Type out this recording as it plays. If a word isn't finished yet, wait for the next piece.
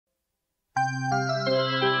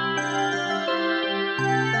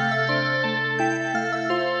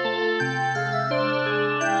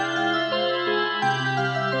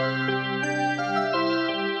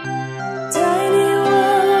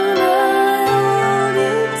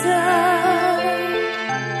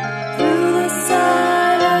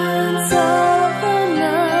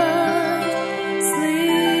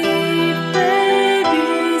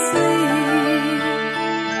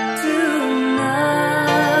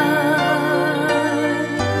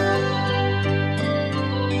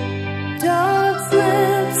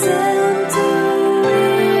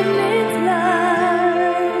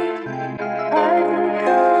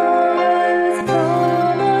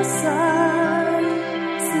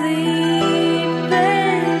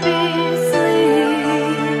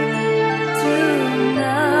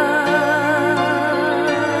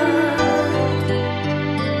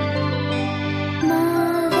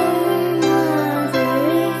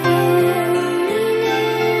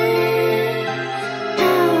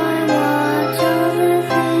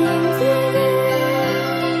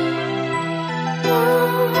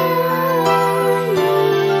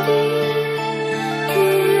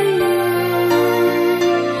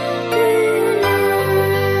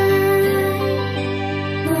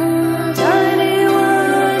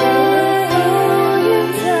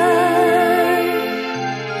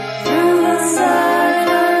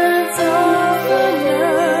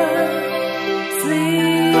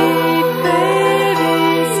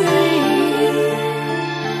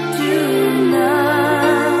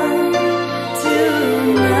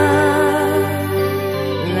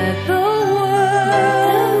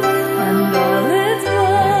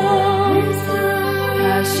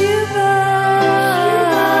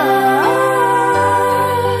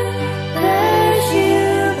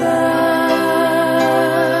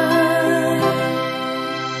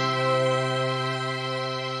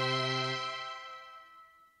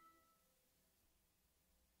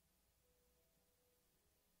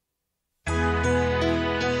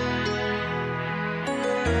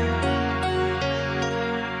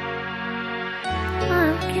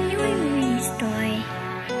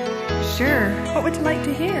Sure. What would you like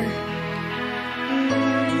to hear?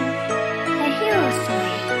 A hero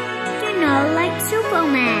story. You know, like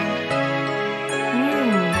Superman.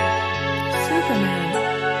 Superman.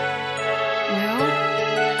 Well,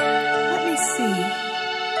 let me see.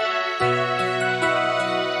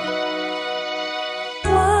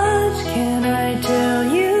 What can I tell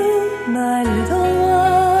you, my little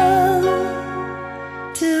one,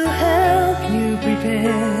 to help you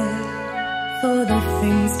prepare for the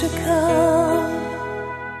things to come?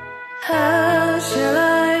 How shall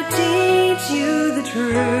I teach you the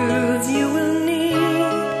truths you will need?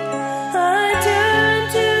 I turn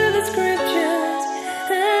to the scriptures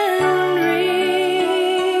and read.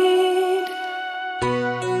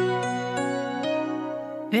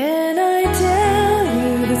 Then I tell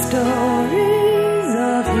you the stories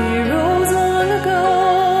of heroes long ago,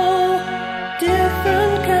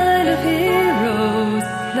 different kind of heroes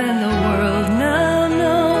than the world now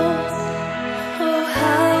knows. Oh,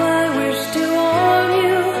 how I wish to arm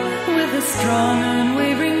you with a strong,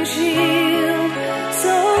 unwavering shield,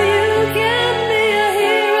 so you can be a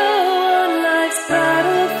hero on life's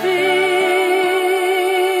battlefield.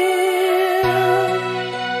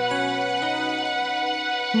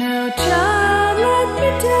 Now, child, let me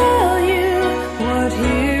tell you what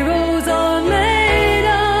heroes are made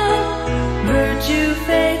of: virtue,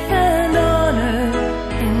 faith, and honor,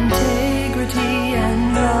 integrity and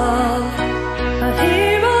love. A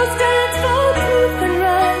hero stands for truth and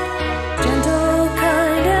right, gentle,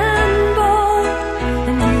 kind, and bold.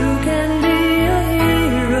 And you can be a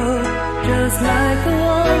hero just like the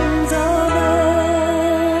ones of old.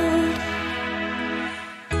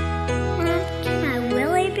 Can I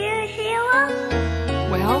really be a hero?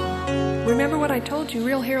 Well, remember what I told you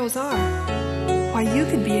real heroes are. Why, you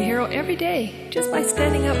could be a hero every day just by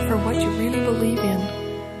standing up for what you really believe in.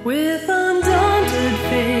 With undaunted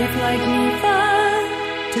faith like Nephi,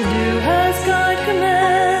 to do as God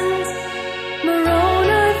commands,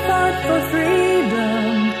 Moroni fought for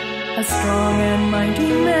freedom, a strong and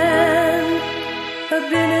mighty man.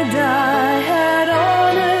 Abinadi had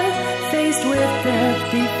honor, faced with death,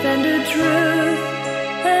 defended truth,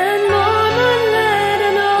 and Mormon led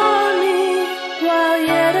an army while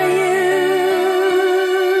yet a youth.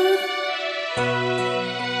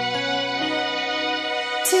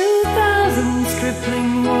 2,000 stripling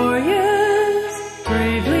warriors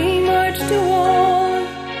bravely marched to war.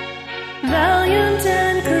 Valiant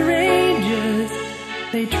and courageous,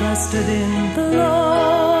 they trusted in the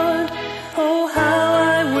Lord. Oh, how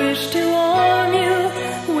I wish to arm you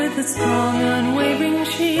with a strong, unwavering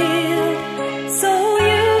shield, so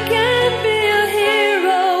you can be a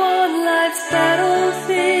hero on life's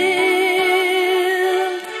battlefield.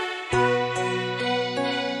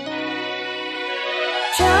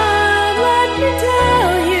 Child, let me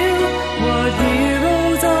tell you what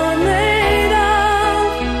heroes are made of: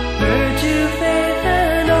 virtue, faith,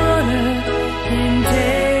 and honor,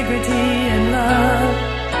 integrity and love.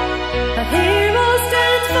 A hero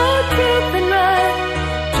stands for truth and right,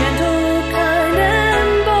 gentle, kind,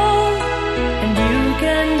 and bold. And you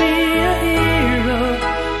can be a hero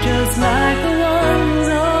just like the ones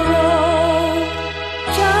of old.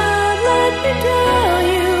 Child, let me tell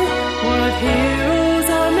you what heroes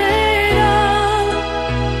are made of: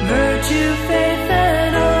 virtue, faith,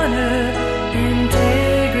 and honor,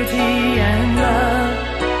 integrity and love.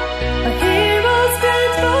 A hero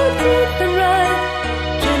stands for truth and right,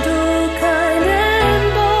 gentle, kind, and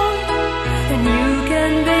bold. And you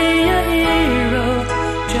can be a hero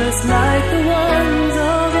just like the ones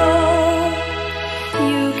of old.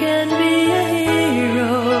 You can be a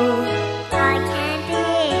hero. I can be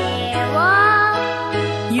a hero.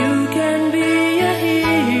 You can be a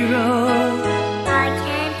hero. I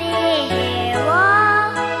can be a hero.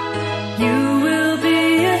 You will be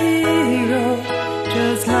a hero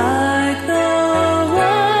just like the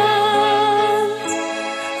ones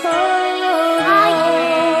of I can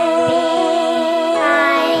be a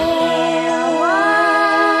hero.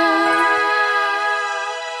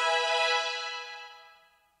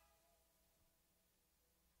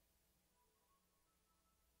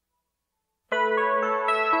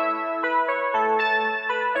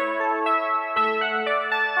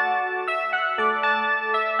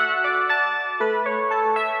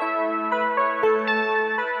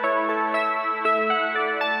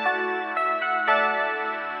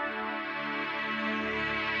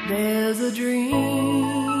 There's a dream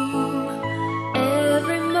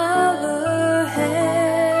every mother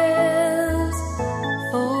has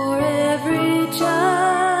for every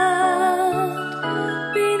child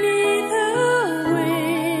beneath her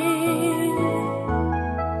wing.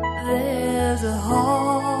 There's a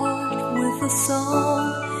heart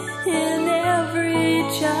song in every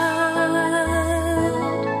child.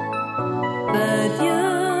 But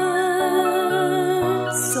you're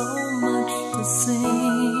so much to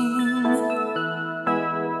sing.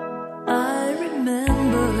 I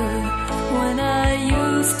remember when I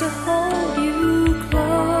used to hold you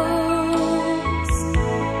close,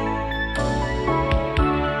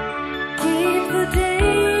 keep the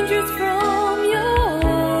dangers from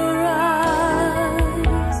your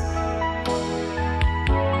eyes.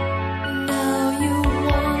 Now you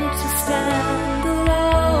want to stand alone.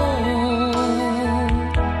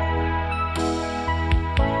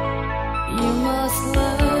 You must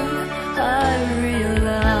learn, I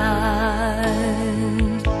realize.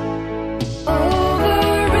 Over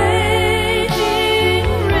raging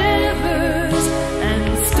rivers and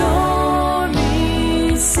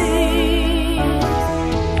stormy seas,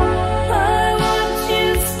 I watch you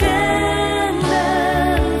stand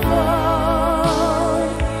and fall,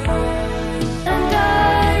 and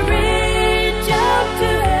I reach out to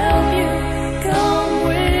help you. Come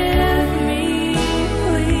with me,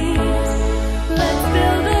 please. Let's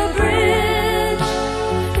build a bridge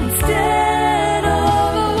instead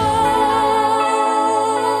of a wall.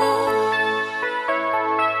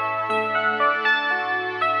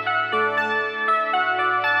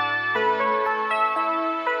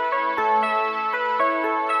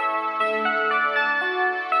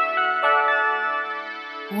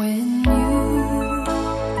 When you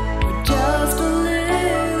were just a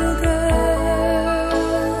little girl,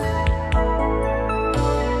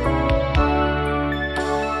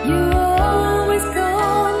 you always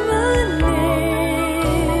called my name.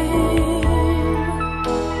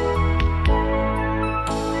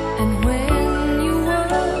 And when you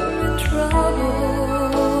were in trouble,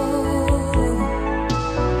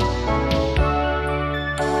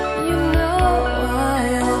 you know I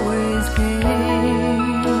always came.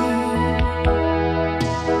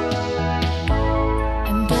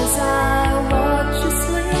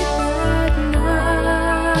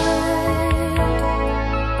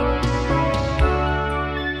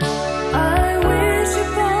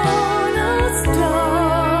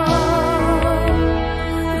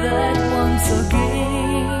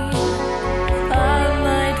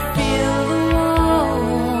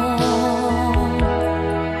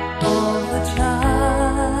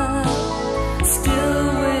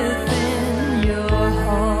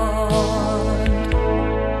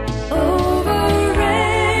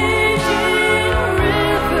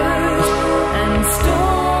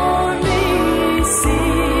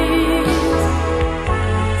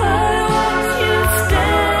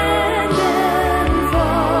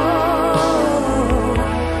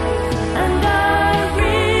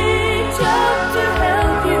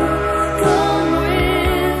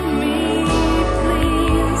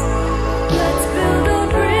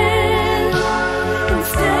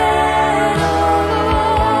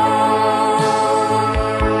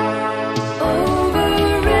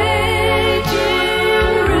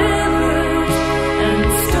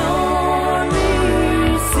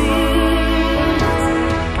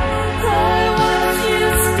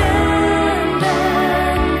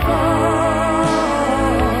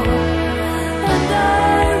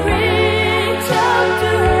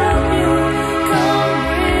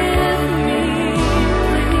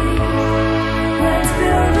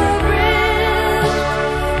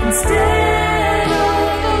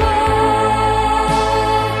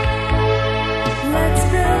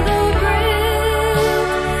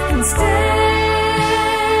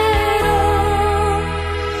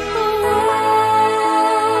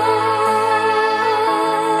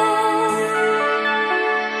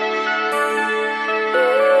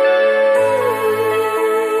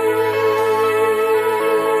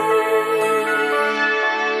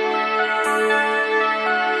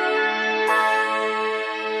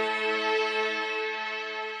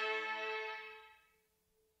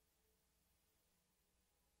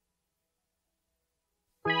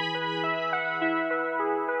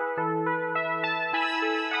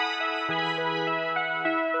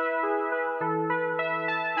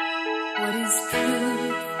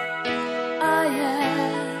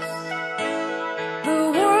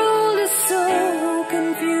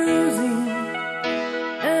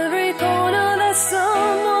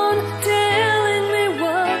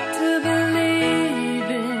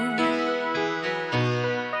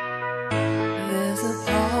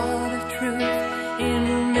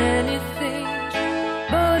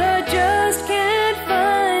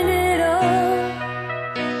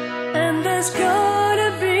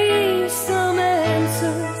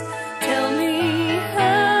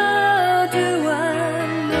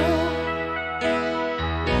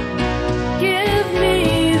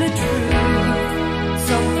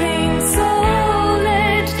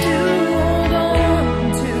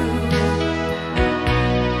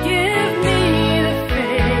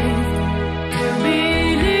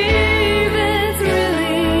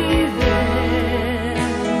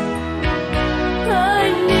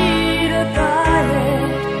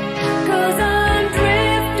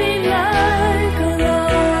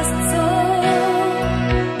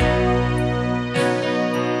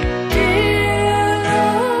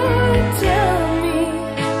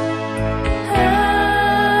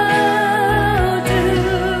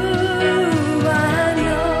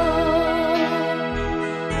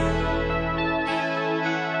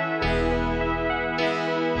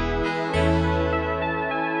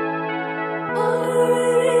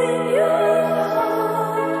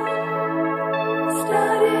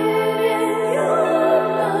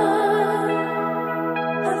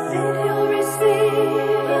 And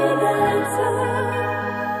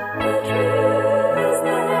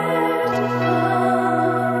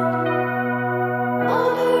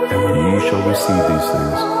when ye shall receive these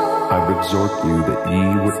things, I would exhort you that ye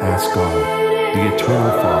would ask God, the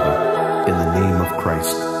eternal Father, in the name of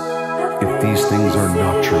Christ, if these things are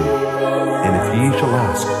not true. And if ye shall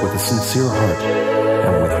ask with a sincere heart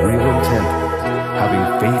and with real intent, having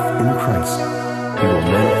faith in Christ, he will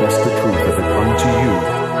manifest the truth of it unto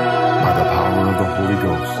you by the power of the Holy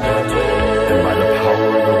Ghost. And by the power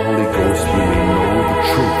of the Holy Ghost we may know the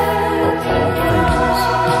truth of all things.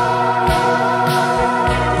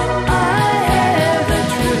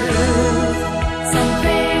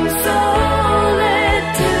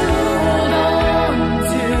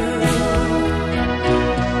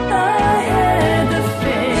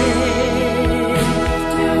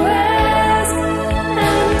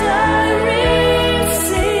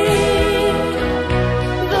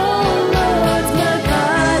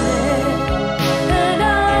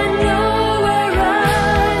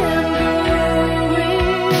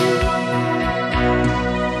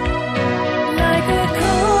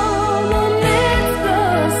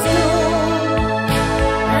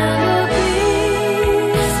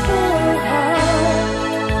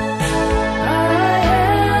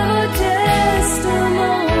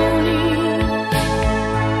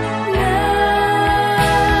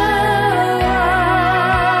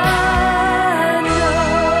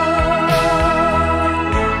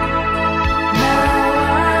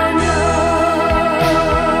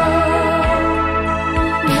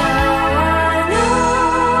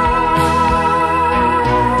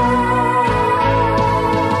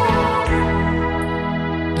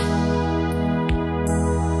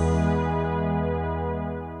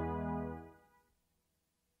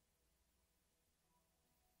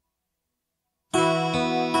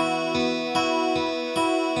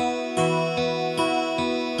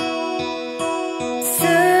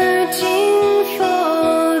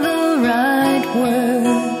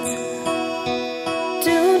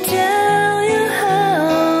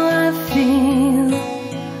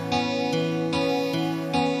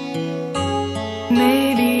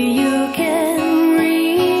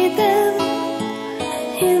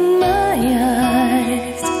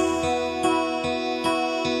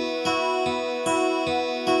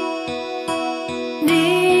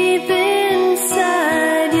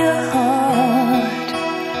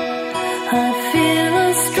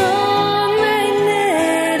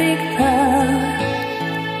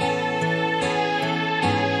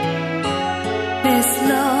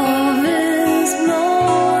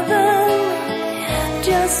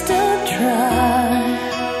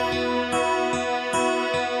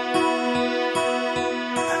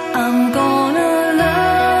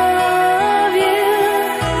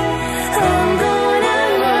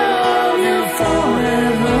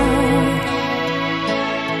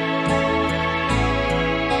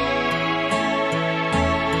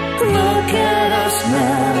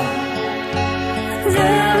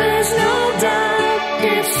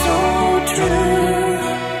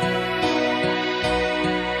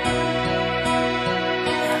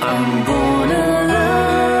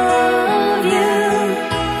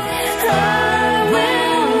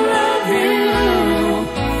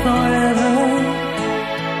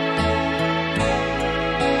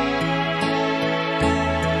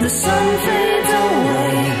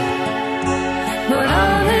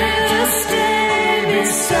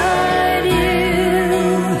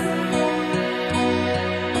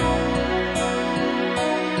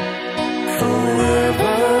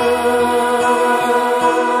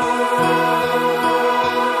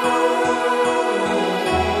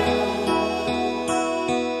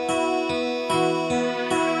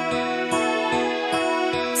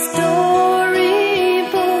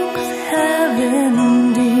 Storybooks have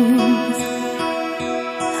endings.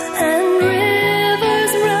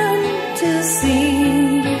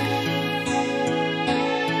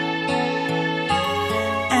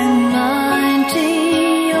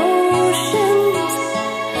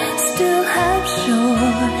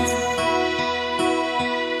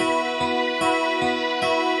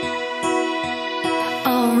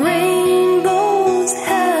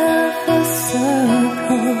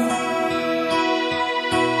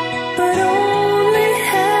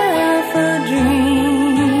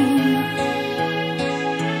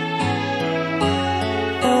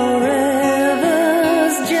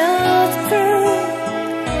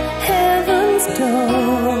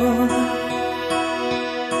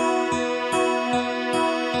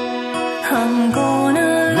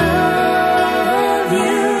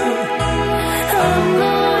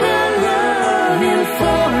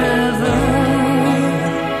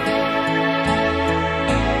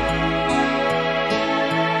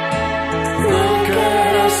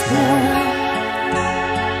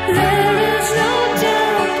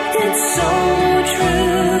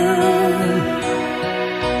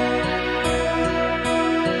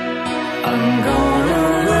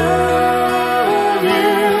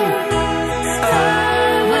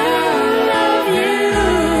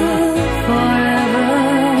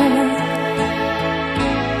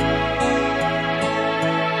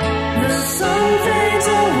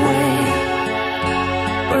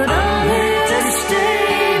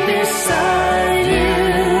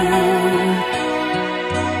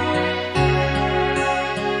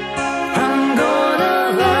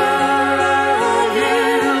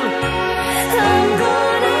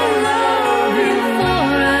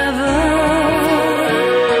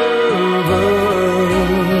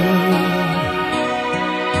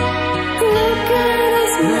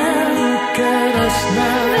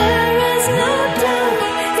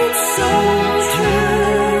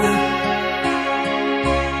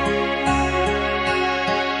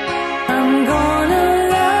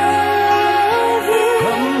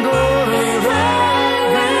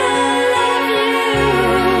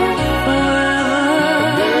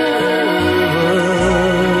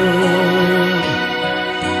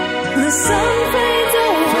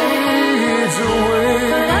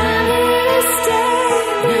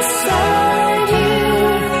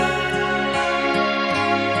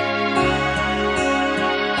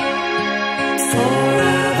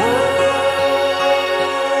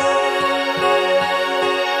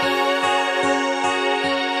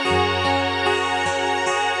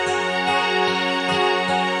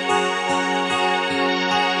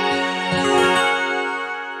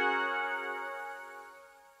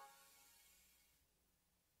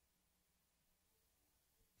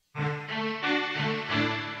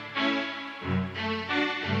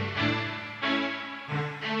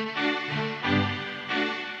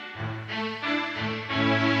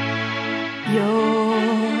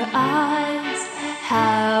 Your eyes,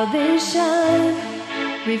 how they shine,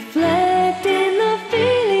 reflecting the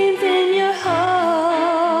feelings in your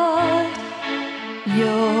heart.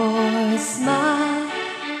 Your smile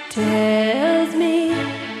tells me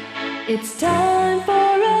it's time for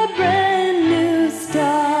a brand new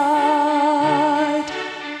start.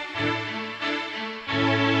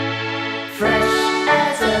 Fresh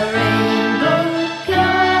as a rainbow,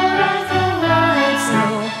 pure as the white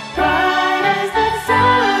snow, bright as the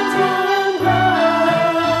sun's warm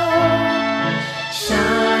glow,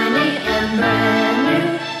 shiny and brand new,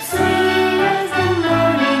 sweet as the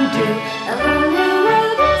morning dew. A whole new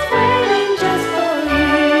world is waiting just for you.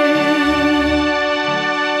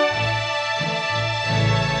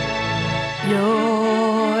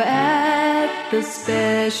 You're at the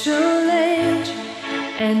special age,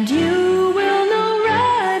 and you will know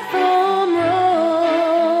right from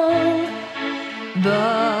wrong.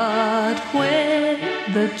 But when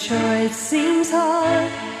the choice seems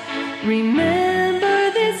hard, remember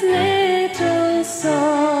this little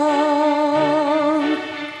song.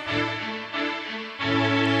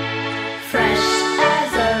 Fresh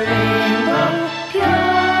as a rainbow,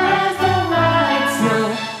 pure as the white snow,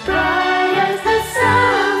 bright as the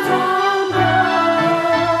sun's warm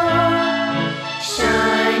glow,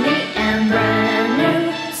 shiny and brand new,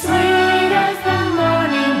 sweet as the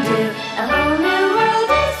morning dew. A whole new world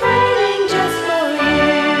is waiting just for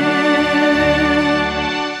you.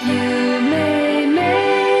 You may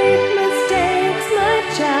make mistakes, my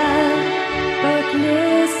child, but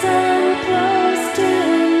listen close to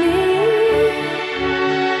me.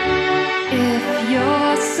 If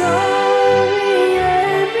you're sorry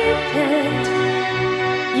and repent,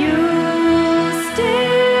 you'll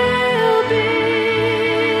still be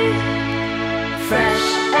fresh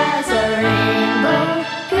as a rainbow,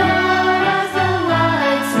 pure as the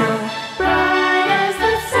white snow, bright as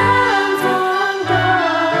the sun's warm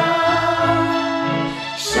glow,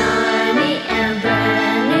 shiny and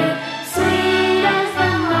brand new, sweet as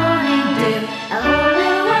the morning dew. A whole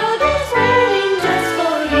new world is waiting just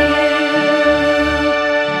for you.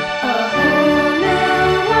 A whole new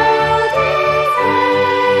world is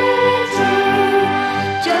waiting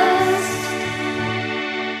just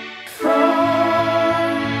for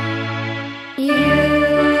you.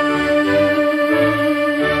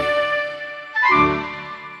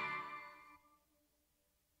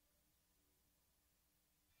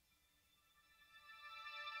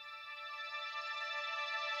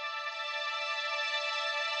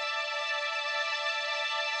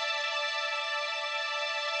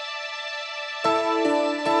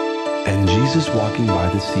 And Jesus, walking by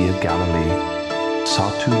the Sea of Galilee, saw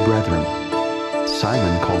two brethren,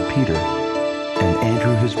 Simon called Peter, and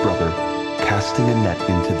Andrew his brother, casting a net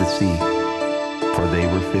into the sea, for they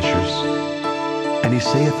were fishers. And he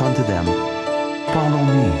saith unto them, Follow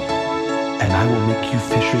me, and I will make you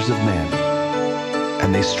fishers of men.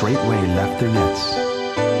 And they straightway left their nets,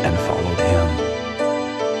 and followed him.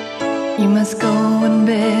 You must go and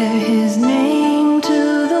bear his name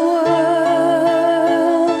to the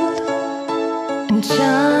world and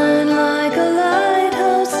shine like a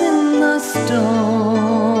lighthouse in the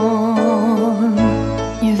storm.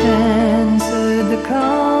 You've answered the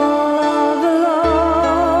call of the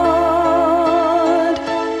Lord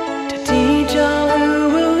to teach all who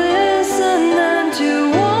will listen and to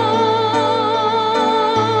warn.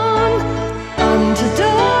 Unto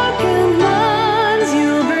darkened minds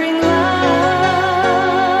you'll bring light,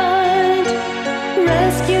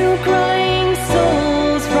 rescue crying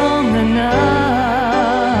souls from the night.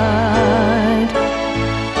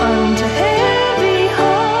 Unto heavy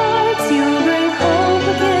hearts you'll bring hope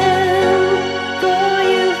again, for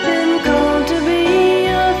you've been called to be a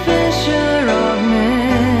fisher of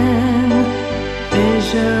men,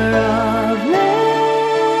 fisher of men.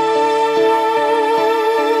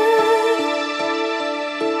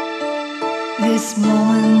 This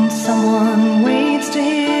moment someone waits to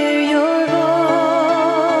hear your voice.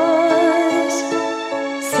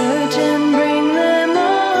 Search and bring them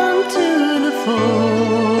on to the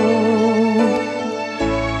fold.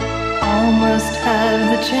 All must have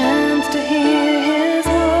the chance to hear his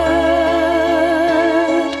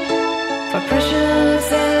word, for precious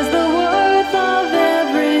is the worth of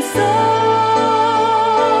every soul.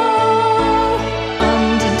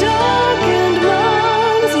 Unto darkened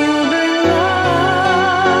minds you'll bring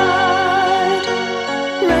light,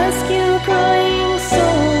 rescue crying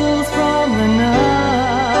souls from the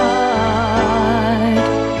night.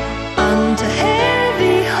 Unto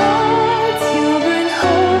heavy hearts you'll bring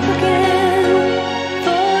hope again,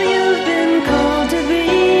 for you've been called to be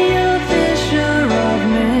a fisher of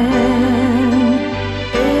men,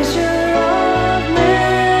 fisher of men.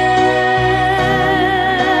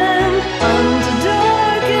 Unto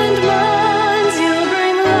darkened minds you'll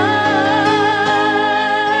bring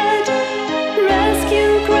light,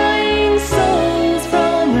 rescue crying souls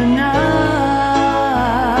from the night.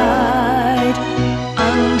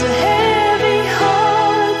 Unto heavy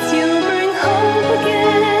hearts you'll bring hope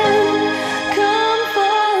again. Come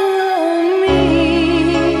follow me,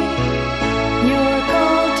 you're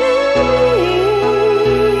called to be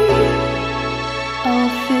a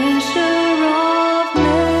fisher of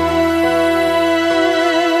men,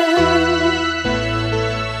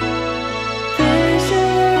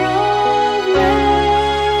 fisher of men.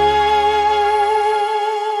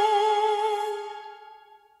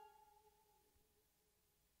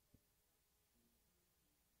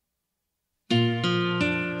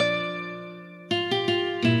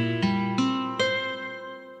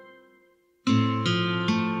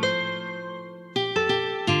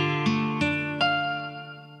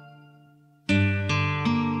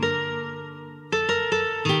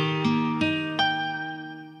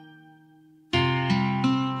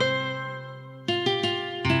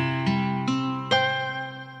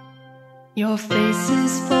 Your face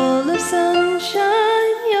is full of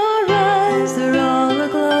sunshine, your eyes are all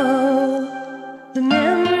aglow. The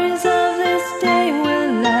memories of this day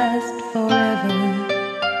will last forever.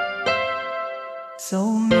 So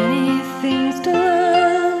many things to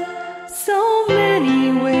learn, so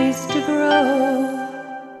many ways to grow.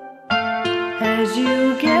 As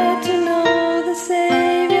you get to know the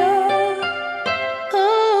Savior,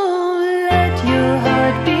 oh, let your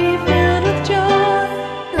heart be filled with joy,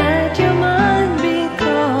 let your mind be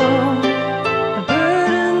calm. The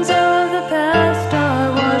burdens of the past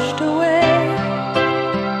are washed away.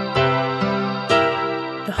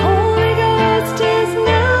 The Holy Ghost is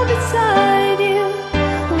now beside you,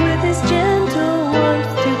 with his gentle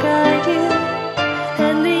warmth to guide you,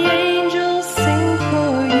 and the angels sing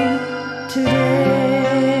for you today.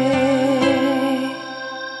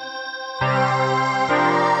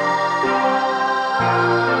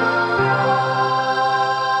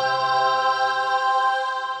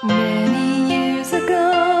 Many years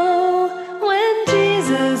ago, when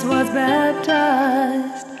Jesus was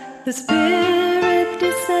baptized, the Spirit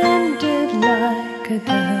descended like a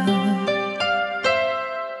dove.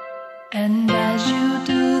 And as you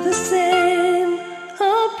do the same,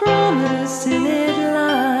 a promise in it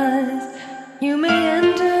lies. You may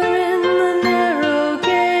enter in the narrow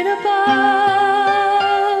gate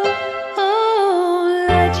above. Oh,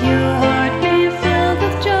 let your heart be filled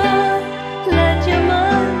with joy, let your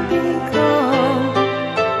mind be calm.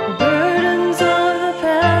 The burdens of the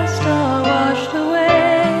past are washed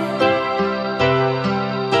away.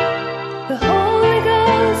 The Holy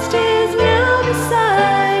Ghost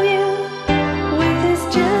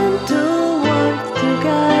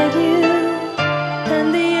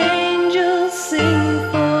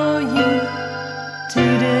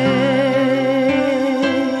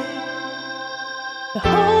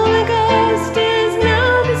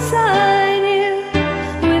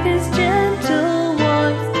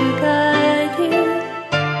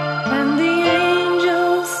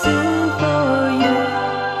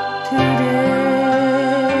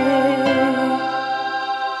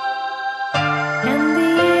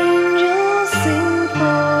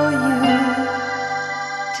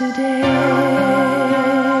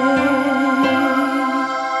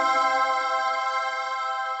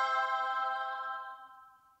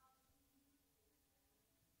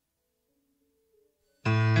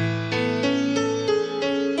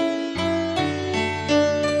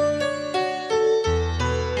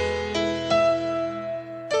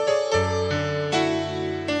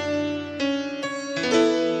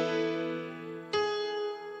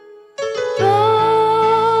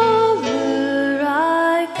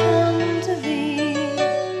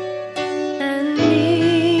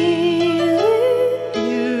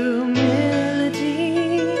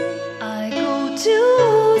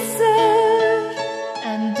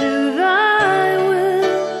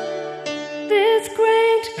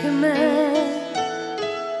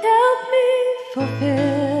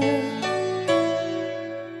fulfilled.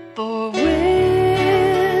 For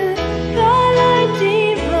with thy light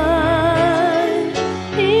divine,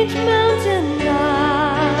 each mountain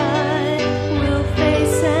I will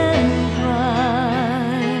face and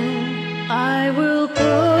climb. I will put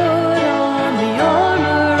on the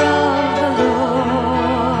armor of the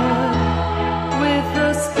Lord, with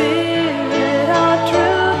the Spirit of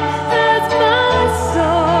truth as my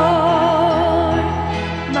sword,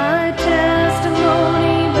 my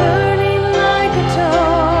testimony burning like a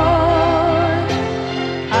torch.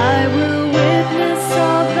 I will witness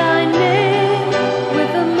of thy name,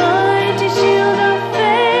 with a mighty shield of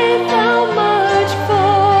faith I'll march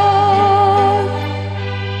forth,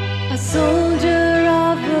 a soldier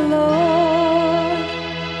of the Lord.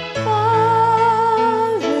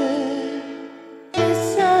 Father,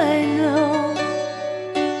 this I know,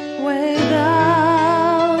 where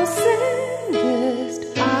thou sendest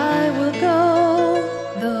I will go.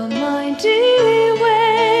 The mighty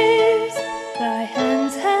waves thy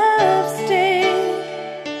hands have stayed,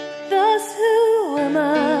 thus who am I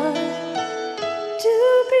to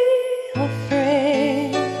be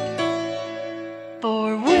afraid? For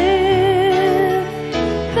with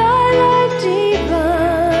thy light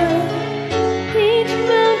divine, each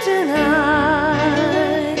mountain I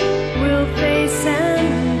will face and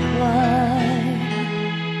climb.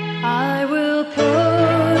 I will put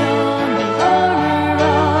on the armor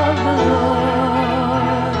of the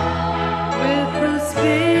Lord, with the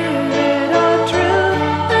Spirit of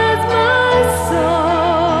truth as my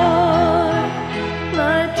sword,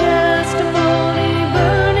 my testimony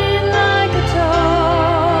burning like a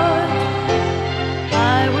torch. I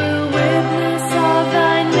will witness of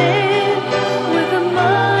thy name, with a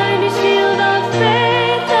mighty shield of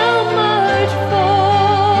faith I'll march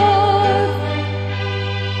forth,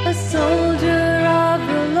 a soldier of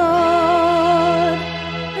the Lord.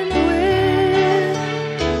 And with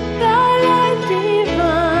thy light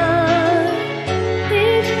divine,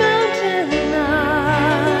 each mountain I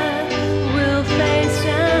will face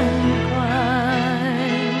and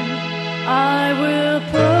climb. I will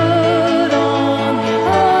put on the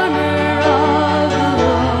armor of the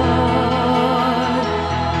Lord,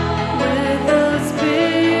 with the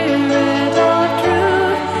Spirit of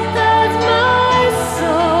truth as my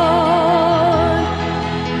sword,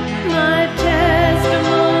 my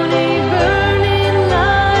testimony burning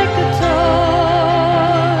like a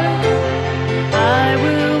torch. I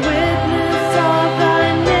will witness of thy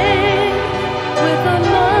name, with a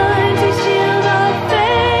mighty shield of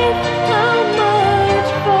faith I'll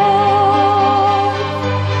march forth,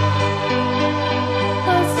 a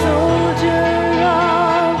soldier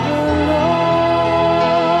of the Lord.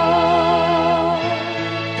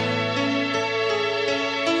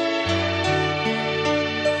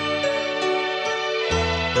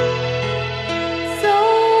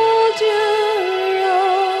 Soldier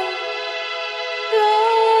of the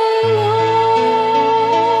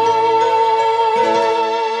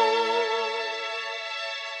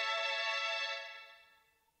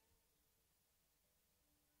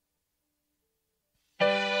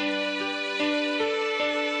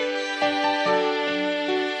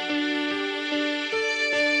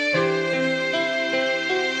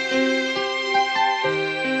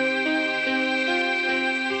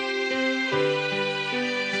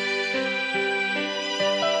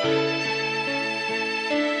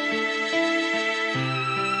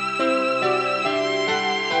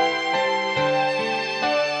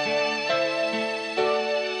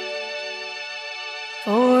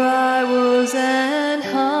For I was an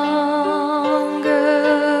hunger,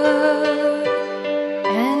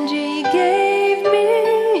 and ye gave me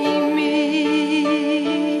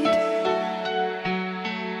meat.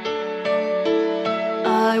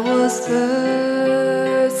 I was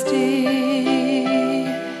thirsty,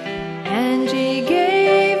 and ye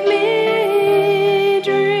gave me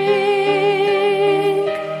drink.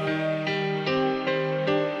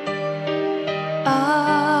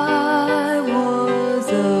 I was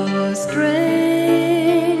a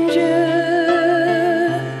stranger,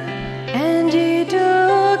 and ye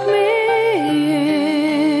took me in.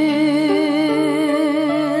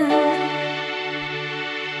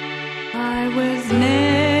 I was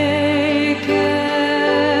naked,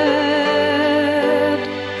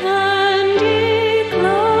 and ye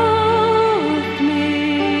clothed me.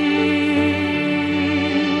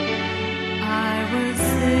 I was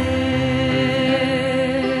sick,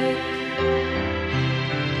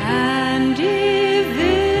 and ye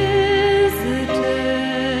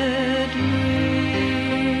visited me.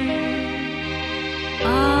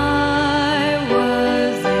 I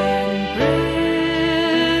was in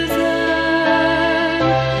prison,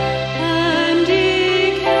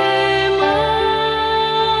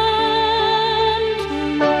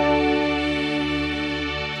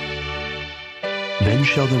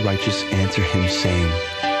 the righteous answer him, saying,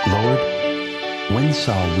 Lord, when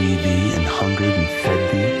saw we thee and hungered and fed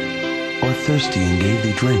thee, or thirsty and gave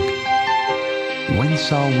thee drink? When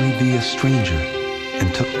saw we thee a stranger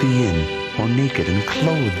and took thee in, or naked and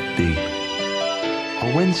clothed thee?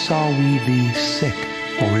 Or when saw we thee sick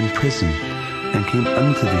or in prison and came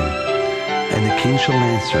unto thee? And the king shall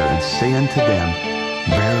answer and say unto them,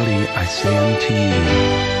 Verily I say unto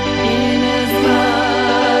you,